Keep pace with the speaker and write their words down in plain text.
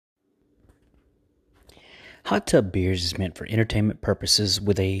Hot Tub Beers is meant for entertainment purposes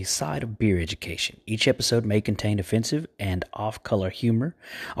with a side of beer education. Each episode may contain offensive and off-color humor.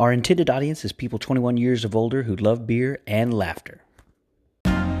 Our intended audience is people 21 years of older who love beer and laughter.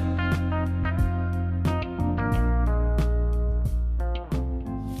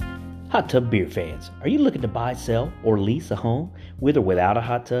 Hot Tub Beer fans, are you looking to buy, sell, or lease a home with or without a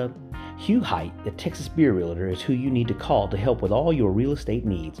hot tub? Hugh Height, the Texas Beer Realtor, is who you need to call to help with all your real estate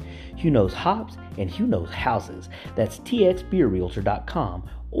needs. Hugh knows hops and Hugh knows houses. That's txbeerrealtor.com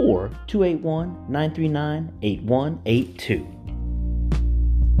or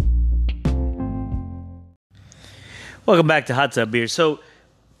 281-939-8182. Welcome back to Hot Tub Beer. So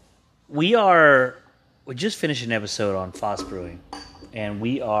we just finished an episode on Foss Brewing, and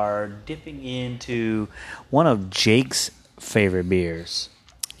we are dipping into one of Jake's favorite beers.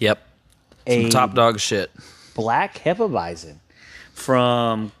 Yep. Some top dog shit. Black Hefeweizen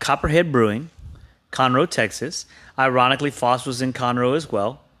from Copperhead Brewing, Conroe, Texas. Ironically, Foss was in Conroe as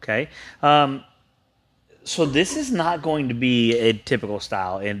well. Okay. So this is not going to be a typical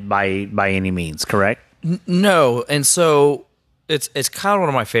style by any means, correct? No. And so it's kind of one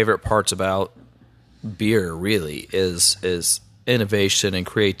of my favorite parts about beer, really, is innovation and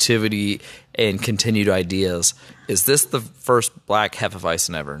creativity and continued ideas. Is this the first Black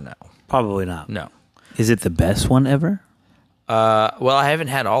Hefeweizen ever? No. Probably not. No. Is it the best one ever? Well, I haven't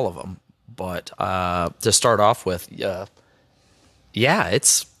had all of them, but to start off with, yeah,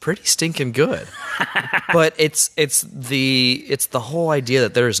 it's pretty stinking good. But it's the whole idea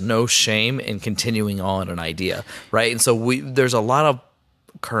that there is no shame in continuing on an idea, right? And so there's a lot of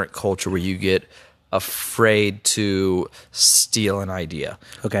current culture where you get afraid to steal an idea,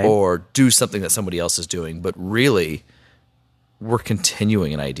 okay, or do something that somebody else is doing, but really, we're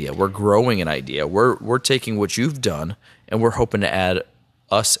continuing an idea. We're growing an idea. We're taking what you've done and we're hoping to add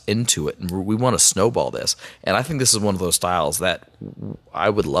us into it. And we want to snowball this. And I think this is one of those styles that I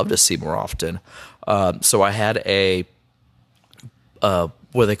would love to see more often. So I had what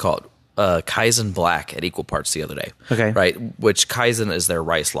do they call it? Kaizen Black at Equal Parts the other day. Okay. Right? Which Kaizen is their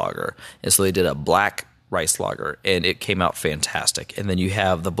rice lager. And so they did a black rice lager and it came out fantastic. And then you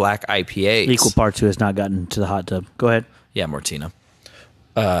have the black IPAs. Equal Parts who has not gotten to the hot tub. Go ahead. Yeah, Martina.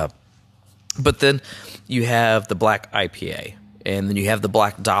 But then you have the black IPA, and then you have the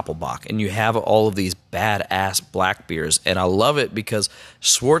black Doppelbock, and you have all of these badass black beers. And I love it because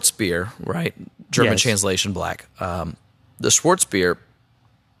Schwarzbier, right? German Yes. translation black. The Schwarzbier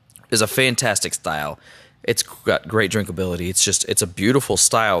is a fantastic style. It's got great drinkability. It's a beautiful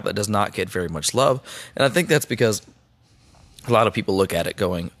style that does not get very much love. And I think that's because a lot of people look at it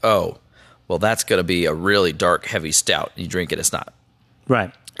going, oh, well, that's going to be a really dark, heavy stout. You drink it, it's not.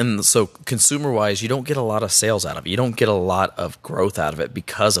 Right. And so consumer-wise, you don't get a lot of sales out of it. You don't get a lot of growth out of it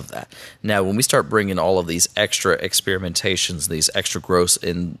because of that. Now, when we start bringing all of these extra experimentations, these extra growths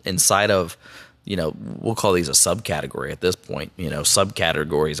inside of, we'll call these a subcategory at this point,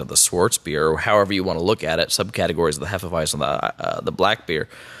 subcategories of the Schwarzbier, or however you want to look at it, subcategories of the Hefeweizen, the black beer,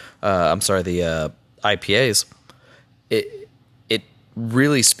 the IPAs, it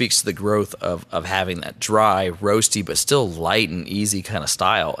really speaks to the growth of having that dry, roasty, but still light and easy kind of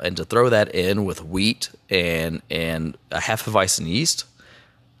style. And to throw that in with wheat and a Hefeweizen yeast,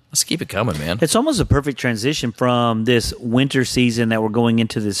 let's keep it coming, man. It's almost a perfect transition from this winter season that we're going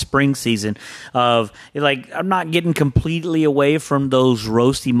into this spring season of, like, I'm not getting completely away from those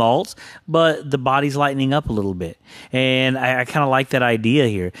roasty malts, but the body's lightening up a little bit. And I kind of like that idea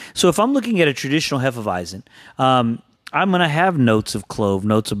here. So if I'm looking at a traditional Hefeweizen, I'm going to have notes of clove,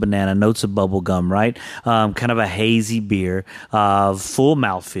 notes of banana, notes of bubble gum, right? Kind of a hazy beer, full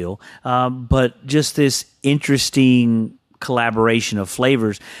mouthfeel, but just this interesting collaboration of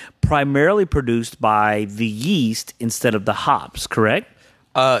flavors, primarily produced by the yeast instead of the hops, correct?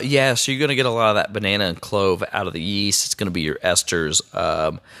 Yeah, so you're going to get a lot of that banana and clove out of the yeast. It's going to be your esters.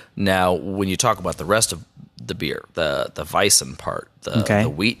 Now, when you talk about the rest of the beer, the Weizen part, the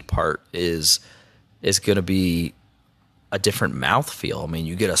wheat part is going to be a different mouthfeel. I mean,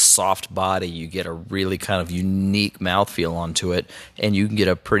 you get a soft body, you get a really kind of unique mouthfeel onto it, and you can get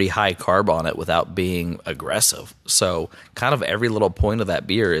a pretty high carb on it without being aggressive. So kind of every little point of that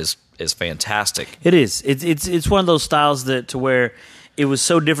beer is fantastic. It is. It's one of those styles that to where it was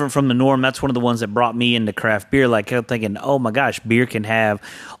so different from the norm. That's one of the ones that brought me into craft beer. Like, I'm thinking, oh my gosh, beer can have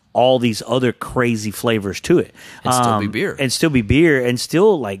all these other crazy flavors to it. And still be beer. And still be beer, and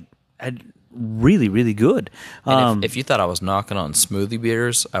still, like, really, really good. And if you thought I was knocking on smoothie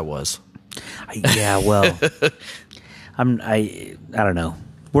beers, I was. Yeah, well, I don't know.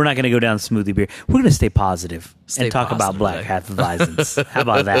 We're not going to go down smoothie beer. We're going to stay positive Stay and talk about positive black today. Hefeweizens. How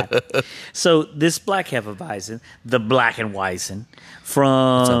about that? So this black Hefeweizen, the Black and Weizen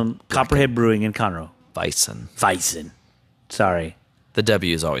from Copperhead Brewing in Conroe. Weizen. Sorry. The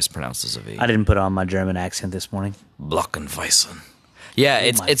W is always pronounced as a V. I didn't put on my German accent this morning. Blockenweizen. Yeah,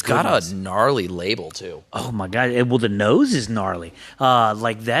 it's got a gnarly label too. Oh my god! Well, the nose is gnarly.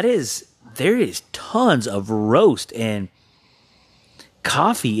 There is tons of roast and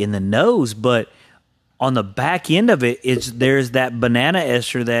coffee in the nose, but on the back end of it, there's that banana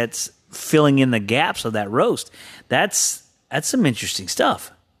ester that's filling in the gaps of that roast. That's some interesting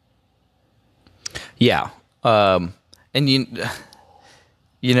stuff. Yeah, and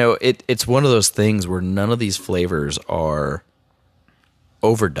it's one of those things where none of these flavors are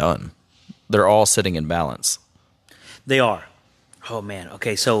overdone. They're all sitting in balance. They are. Oh man.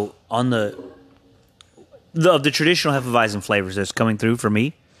 Okay, so on the traditional Hefeweizen flavors that's coming through for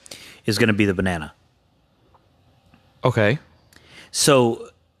me is going to be the banana. Okay. So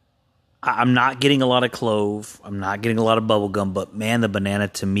I'm not getting a lot of clove. I'm not getting a lot of bubble gum, but man, the banana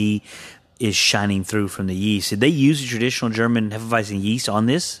to me is shining through from the yeast. Did they use the traditional German Hefeweizen yeast on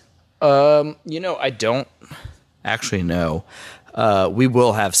this? I don't actually know. We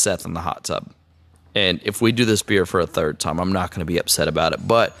will have Seth in the hot tub. And if we do this beer for a third time, I'm not going to be upset about it.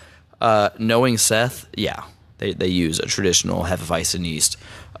 But knowing Seth, yeah, they use a traditional Hefeweizen yeast.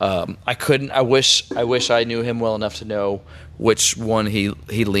 I wish I knew him well enough to know which one he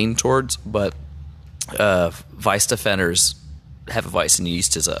leaned towards. But Weisstafener's Hefeweizen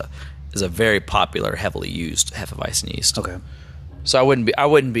yeast is a very popular, heavily used Hefeweizen yeast. Okay. So I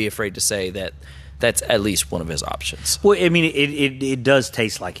wouldn't be afraid to say that that's at least one of his options. Well, I mean, it does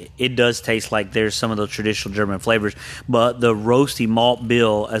taste like it. It does taste like there's some of those traditional German flavors, but the roasty malt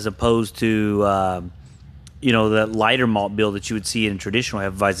bill, as opposed to the lighter malt bill that you would see in traditional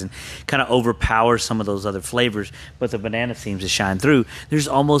Hefeweizen, kind of overpowers some of those other flavors. But the banana seems to shine through. There's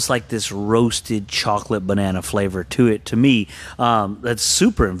almost like this roasted chocolate banana flavor to it. To me, that's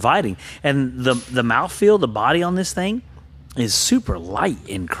super inviting, and the mouthfeel, the body on this thing is super light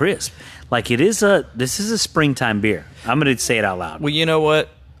and crisp. Like this is a springtime beer. I'm going to say it out loud. Well, you know what?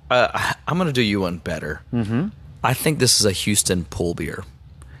 I'm going to do you one better. Mm-hmm. I think this is a Houston pool beer.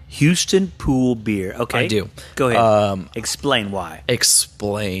 Houston pool beer. Okay. I do. Go ahead. Explain why.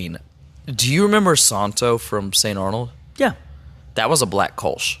 Explain. Do you remember Santo from St. Arnold? Yeah. That was a black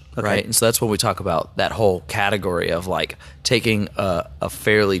Kolsch, right? And so that's when we talk about that whole category of like taking a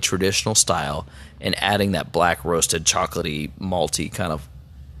fairly traditional style and adding that black roasted chocolatey malty kind of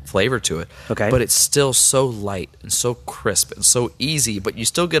flavor to it. Okay. But it's still so light and so crisp and so easy, but you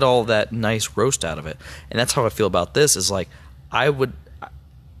still get all that nice roast out of it. And that's how I feel about this is like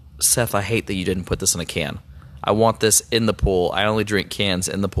Seth, I hate that you didn't put this in a can. I want this in the pool. I only drink cans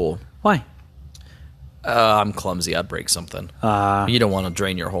in the pool. Why? I'm clumsy. I'd break something. You don't want to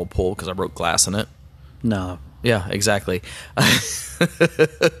drain your whole pool because I broke glass in it. No. Yeah, exactly.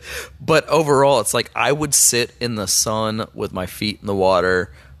 But overall, it's like I would sit in the sun with my feet in the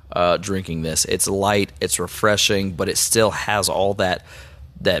water drinking this. It's light, it's refreshing, but it still has all that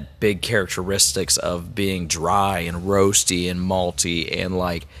big characteristics of being dry and roasty and malty, and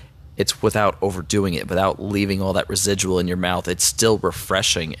like it's without overdoing it, without leaving all that residual in your mouth. It's still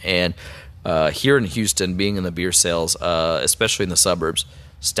refreshing. And here in Houston, being in the beer sales, especially in the suburbs,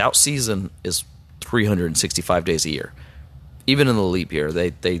 stout season is 365 days a year. Even in the leap year,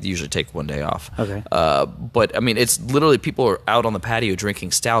 they usually take one day off. Okay. But I mean, it's literally people are out on the patio drinking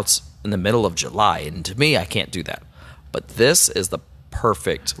stouts in the middle of July, and to me, I can't do that. But this is the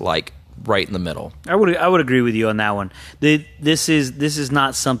perfect, like, right in the middle. I would agree with you on that one. This is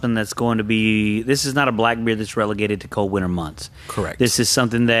not something that's going to be. This is not a black beer that's relegated to cold winter months. Correct. This is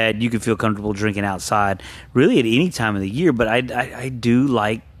something that you can feel comfortable drinking outside, really at any time of the year. But I do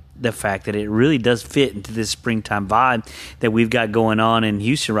like the fact that it really does fit into this springtime vibe that we've got going on in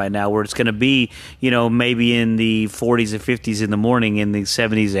Houston right now, where it's going to be, maybe in the 40s and 50s in the morning, in the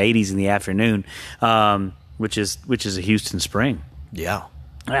 70s, 80s in the afternoon, which is a Houston spring. Yeah.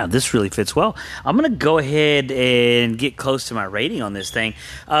 Wow, this really fits well. I'm going to go ahead and get close to my rating on this thing.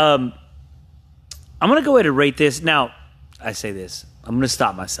 I'm going to go ahead and rate this. Now, I say this. I'm going to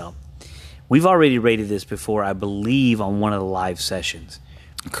stop myself. We've already rated this before, I believe, on one of the live sessions.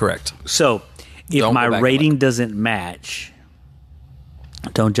 Correct. So, if Don't my go back rating doesn't match,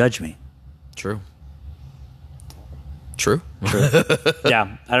 don't judge me. True.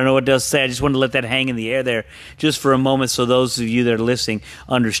 Yeah, I don't know what else to say. I just wanted to let that hang in the air there just for a moment, so those of you that are listening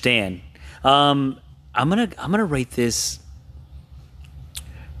understand. I'm gonna rate this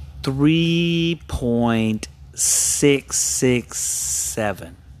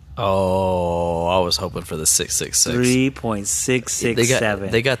 3.667. Oh, I was hoping for the 666.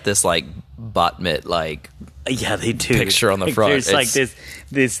 3.667. They got this like bot mitt like yeah, they do. picture on the Like, front. There's like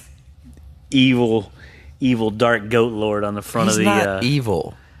this evil dark goat lord on the front He's of the. not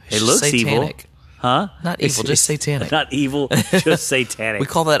evil. It looks satanic. evil, huh? Not evil, just satanic. Not evil, just satanic. We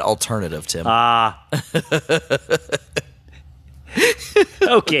call that alternative, Tim.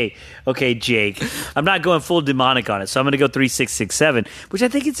 Okay, Jake. I'm not going full demonic on it, so I'm going to go 3667, which I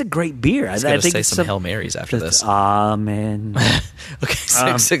think it's a great beer. I I think think say it's some Hail Marys after this. Amen. Okay,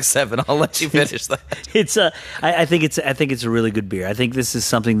 667. I'll let you finish that. I think it's a really good beer. I think this is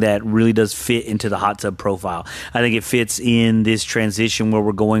something that really does fit into the hot tub profile. I think it fits in this transition where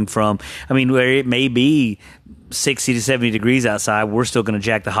we're going from. I mean, where it may be 60 to 70 degrees outside, we're still going to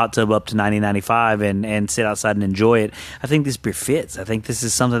jack the hot tub up to 90, 95 and sit outside and enjoy it. I think this beer fits. I think this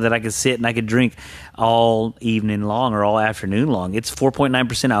is something that I could sit and I could drink all evening long or all afternoon long. It's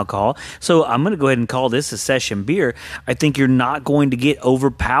 4.9% alcohol, so I'm going to go ahead and call this a session beer. I think you're not going to get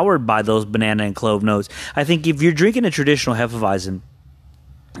overpowered by those banana and clove notes. I think if you're drinking a traditional Hefeweizen,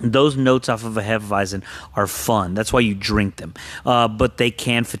 those notes off of a Hefeweizen are fun. That's why you drink them. But they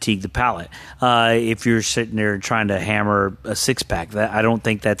can fatigue the palate. If you're sitting there trying to hammer a six-pack, I don't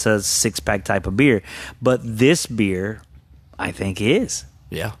think that's a six-pack type of beer. But this beer, I think, is.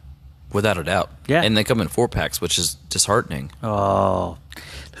 Yeah, without a doubt. Yeah. And they come in 4-packs, which is disheartening. Oh,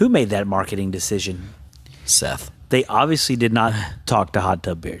 who made that marketing decision? Seth. They obviously did not talk to Hot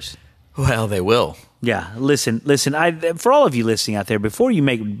Tub Beers. Well, they will. Yeah, listen. For all of you listening out there, before you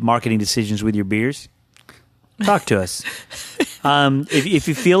make marketing decisions with your beers, talk to us. If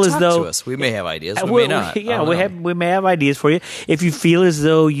you feel as Talk though to us. We may have ideas. We may not. Yeah, we may have ideas for you. If you feel as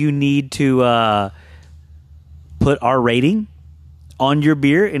though you need to put our rating on your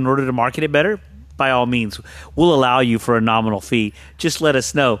beer in order to market it better, by all means, we'll allow you for a nominal fee. Just let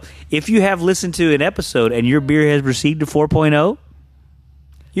us know. If you have listened to an episode and your beer has received a 4.0,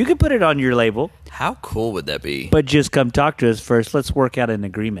 you can put it on your label. How cool would that be? But just come talk to us first. Let's work out an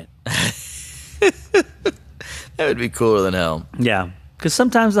agreement. That would be cooler than hell. Yeah, because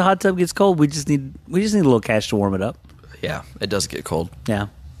sometimes the hot tub gets cold. We just need a little cash to warm it up. Yeah, it does get cold. Yeah.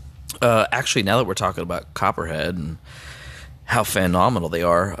 Actually, now that we're talking about Copperhead and how phenomenal they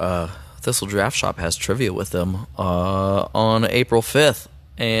are, Thistle Draft Shop has trivia with them on April 5th,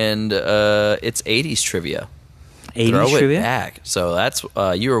 and it's 80s trivia. 80s Throw trivia? it back. So that's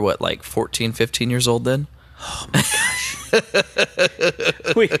you were what, like 14, 15 years old then? Oh my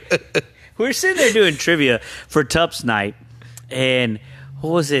gosh. We're sitting there doing trivia for Tups Night, and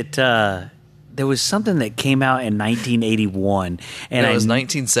what was it? There was something that came out in 1981, and it was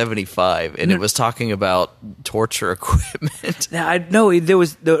 1975, and it was talking about torture equipment. No, there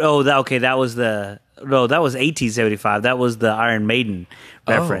was. Okay, that was the. No, that was 1875. That was the Iron Maiden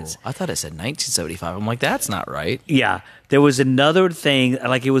reference. Oh, I thought it said 1975. I'm like, that's not right. Yeah, there was another thing,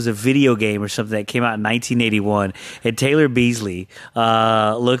 like it was a video game or something that came out in 1981, and Taylor Beasley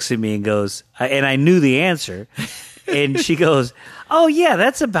looks at me and goes, and I knew the answer, and she goes, "Oh yeah,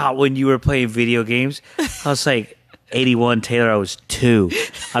 that's about when you were playing video games." I was like, 81, Taylor, I was 2.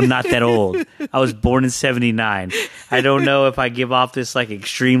 I'm not that old. I was born in 79. I don't know if I give off this like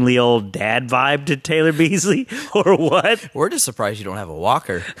extremely old dad vibe to Taylor Beasley or what. We're just surprised you don't have a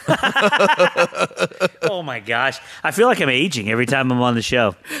walker. Oh my gosh. I feel like I'm aging every time I'm on the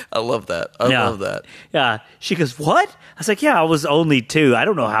show. I love that. I love that. Yeah. She goes, "What?" I was like, "Yeah, I was only 2. I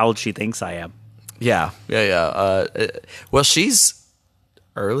don't know how old she thinks I am." Yeah. Well, she's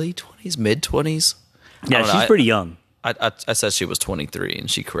early 20s, mid 20s. Yeah, she's pretty young. I said she was 23, and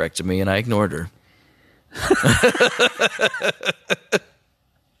she corrected me, and I ignored her.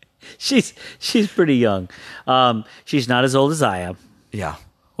 She's pretty young. She's not as old as I am. Yeah.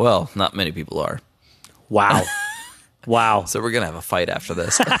 Well, not many people are. Wow. Wow. So we're going to have a fight after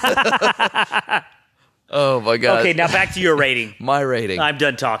this. Oh, my God. Okay, now back to your rating. My rating. I'm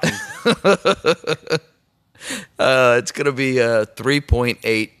done talking. It's going to be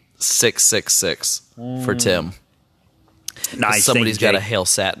 3.8666 for Tim. Nice. Somebody's got a Jake. hail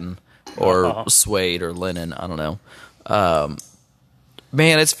satin or suede or linen. I don't know.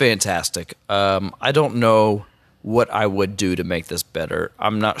 Man, it's fantastic. I don't know what I would do to make this better.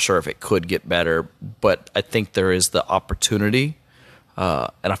 I'm not sure if it could get better, but I think there is the opportunity.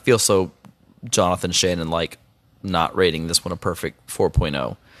 And I feel so Jonathan Shannon like not rating this one a perfect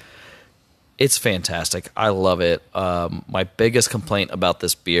 4.0. It's fantastic. I love it. My biggest complaint about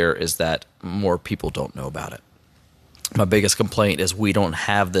this beer is that more people don't know about it. My biggest complaint is we don't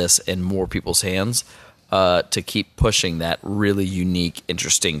have this in more people's hands to keep pushing that really unique,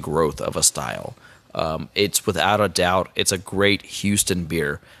 interesting growth of a style. It's without a doubt, it's a great Houston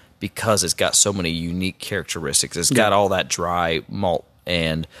beer because it's got so many unique characteristics. It's got all that dry malt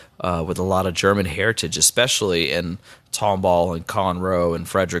and with a lot of German heritage, especially in Tomball and Conroe and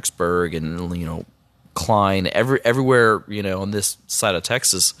Fredericksburg and Klein. Everywhere on this side of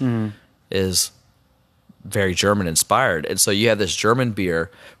Texas is very German inspired, and so you have this German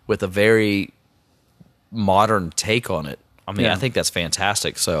beer with a very modern take on it. I mean, I think that's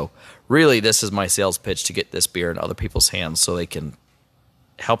fantastic. So really, this is my sales pitch to get this beer in other people's hands so they can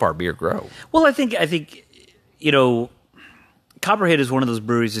help our beer grow. Well, I think Copperhead is one of those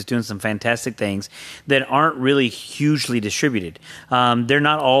breweries that's doing some fantastic things that aren't really hugely distributed. They're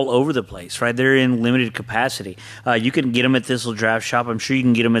not all over the place, right? They're in limited capacity. You can get them at Thistle Draft Shop. I'm sure you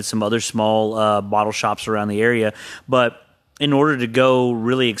can get them at some other small bottle shops around the area. But in order to go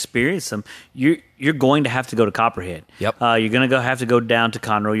really experience them, you're going to have to go to Copperhead. Yep. You're going to have to go down to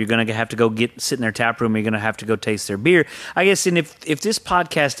Conroe. You're going to have to go sit in their tap room. You're going to have to go taste their beer. I guess, and if this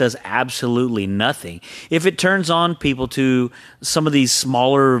podcast does absolutely nothing, if it turns on people to some of these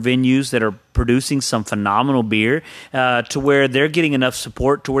smaller venues that are producing some phenomenal beer to where they're getting enough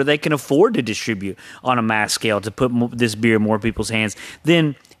support to where they can afford to distribute on a mass scale to put this beer in more people's hands,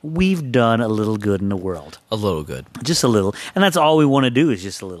 then we've done a little good in the world. A little good. Just a little. And that's all we want to do is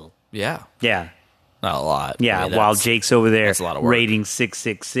just a little. Yeah. Yeah. Not a lot. Yeah, while Jake's over there that's a lot of work. rating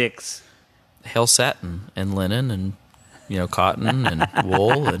 666. Hail satin and linen and cotton and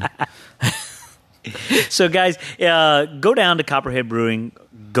wool and So, guys, go down to Copperhead Brewing.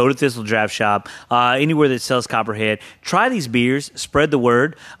 Go to Thistle Draft Shop, anywhere that sells Copperhead. Try these beers. Spread the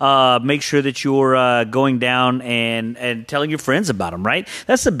word. Make sure that you're going down and telling your friends about them, right?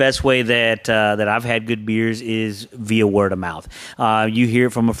 That's the best way that I've had good beers is via word of mouth. You hear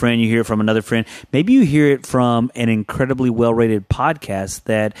it from a friend. You hear it from another friend. Maybe you hear it from an incredibly well-rated podcast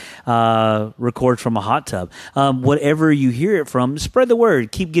that records from a hot tub. Whatever you hear it from, spread the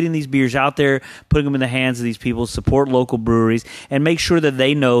word. Keep getting these beers out there, putting them in the hands of these people. Support local breweries, and make sure that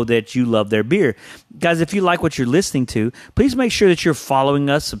they know that you love their beer. Guys, if you like what you're listening to, please make sure that you're following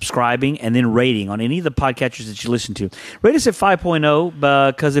us, subscribing, and then rating on any of the podcatchers that you listen to. Rate us at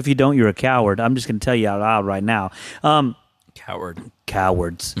 5.0, because if you don't, you're a coward. I'm just going to tell you out loud right now.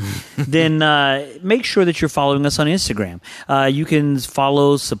 Cowards. Then make sure that you're following us on Instagram. You can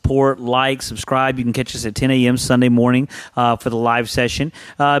follow, support, like, subscribe. You can catch us at 10 a.m. Sunday morning for the live session.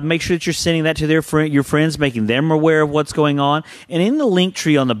 Make sure that you're sending that to your friends, making them aware of what's going on. And in the link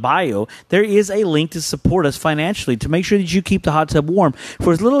tree on the bio, there is a link to support us financially to make sure that you keep the hot tub warm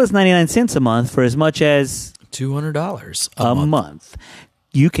for as little as 99 cents a month, for as much as $200 a month.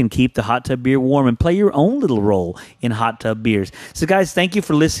 You can keep the hot tub beer warm and play your own little role in hot tub beers. So, guys, thank you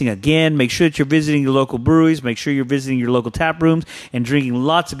for listening again. Make sure that you're visiting your local breweries. Make sure you're visiting your local tap rooms and drinking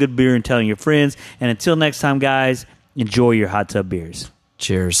lots of good beer and telling your friends. And until next time, guys, enjoy your hot tub beers.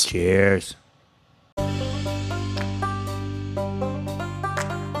 Cheers. Cheers.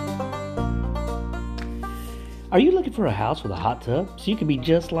 Are you looking for a house with a hot tub so you can be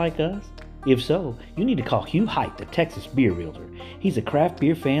just like us? If so, you need to call Hugh Height, the Texas Beer Realtor. He's a craft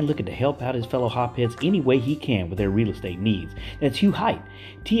beer fan looking to help out his fellow hopheads any way he can with their real estate needs. That's Hugh Height,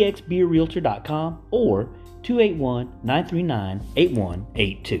 txbeerrealtor.com or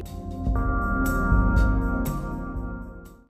 281-939-8182.